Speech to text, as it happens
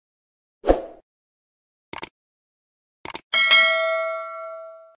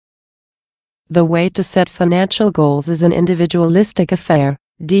The way to set financial goals is an individualistic affair,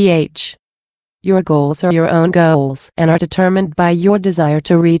 DH. Your goals are your own goals and are determined by your desire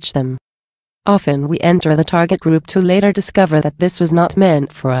to reach them. Often we enter the target group to later discover that this was not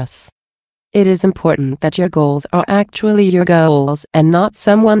meant for us. It is important that your goals are actually your goals and not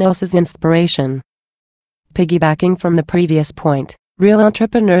someone else's inspiration. Piggybacking from the previous point, real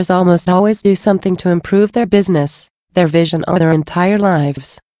entrepreneurs almost always do something to improve their business, their vision, or their entire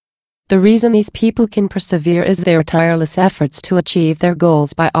lives. The reason these people can persevere is their tireless efforts to achieve their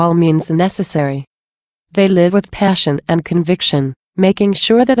goals by all means necessary. They live with passion and conviction, making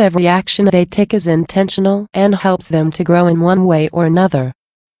sure that every action they take is intentional and helps them to grow in one way or another.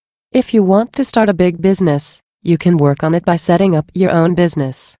 If you want to start a big business, you can work on it by setting up your own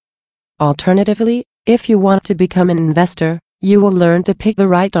business. Alternatively, if you want to become an investor, you will learn to pick the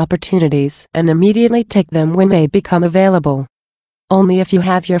right opportunities and immediately take them when they become available. Only if you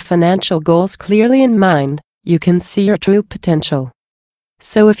have your financial goals clearly in mind, you can see your true potential.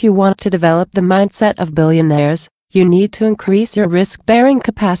 So if you want to develop the mindset of billionaires, you need to increase your risk-bearing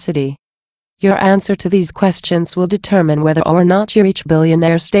capacity. Your answer to these questions will determine whether or not you reach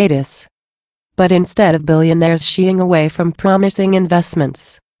billionaire status. But instead of billionaires shying away from promising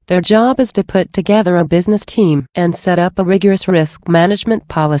investments, their job is to put together a business team and set up a rigorous risk management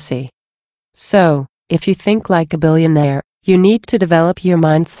policy. So, if you think like a billionaire, you need to develop your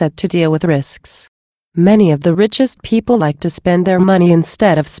mindset to deal with risks. Many of the richest people like to spend their money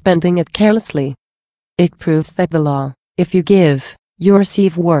instead of spending it carelessly. It proves that the law, if you give, you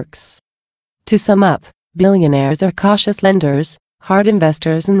receive, works. To sum up, billionaires are cautious lenders, hard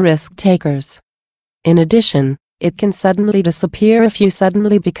investors, and risk takers. In addition, it can suddenly disappear if you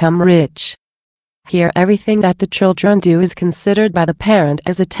suddenly become rich. Here, everything that the children do is considered by the parent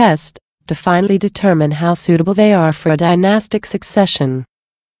as a test to finally determine how suitable they are for a dynastic succession.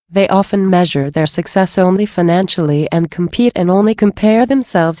 They often measure their success only financially and compete and only compare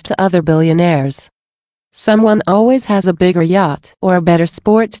themselves to other billionaires. Someone always has a bigger yacht or a better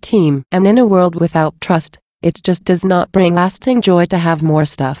sports team, and in a world without trust, it just does not bring lasting joy to have more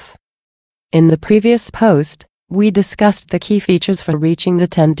stuff. In the previous post, we discussed the key features for reaching the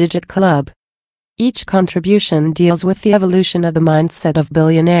 10-digit club. Each contribution deals with the evolution of the mindset of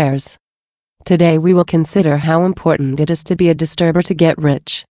billionaires. Today we will consider how important it is to be a disturber to get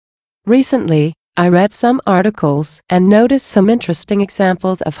rich. Recently, I read some articles and noticed some interesting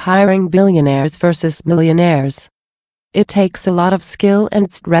examples of hiring billionaires versus millionaires. It takes a lot of skill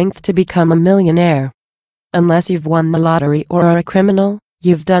and strength to become a millionaire. Unless you've won the lottery or are a criminal,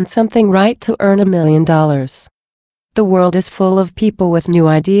 you've done something right to earn $1 million. The world is full of people with new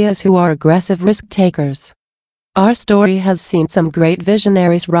ideas who are aggressive risk takers. Our story has seen some great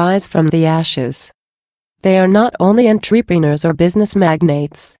visionaries rise from the ashes. They are not only entrepreneurs or business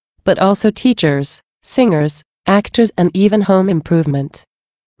magnates, but also teachers, singers, actors, and even home improvement.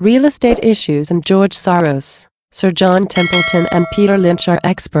 Real estate issues and George Soros, Sir John Templeton, and Peter Lynch are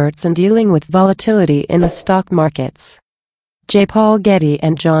experts in dealing with volatility in the stock markets. J. Paul Getty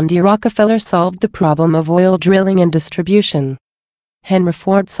and John D. Rockefeller solved the problem of oil drilling and distribution. Henry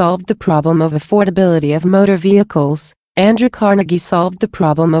Ford solved the problem of affordability of motor vehicles. Andrew Carnegie solved the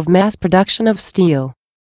problem of mass production of steel.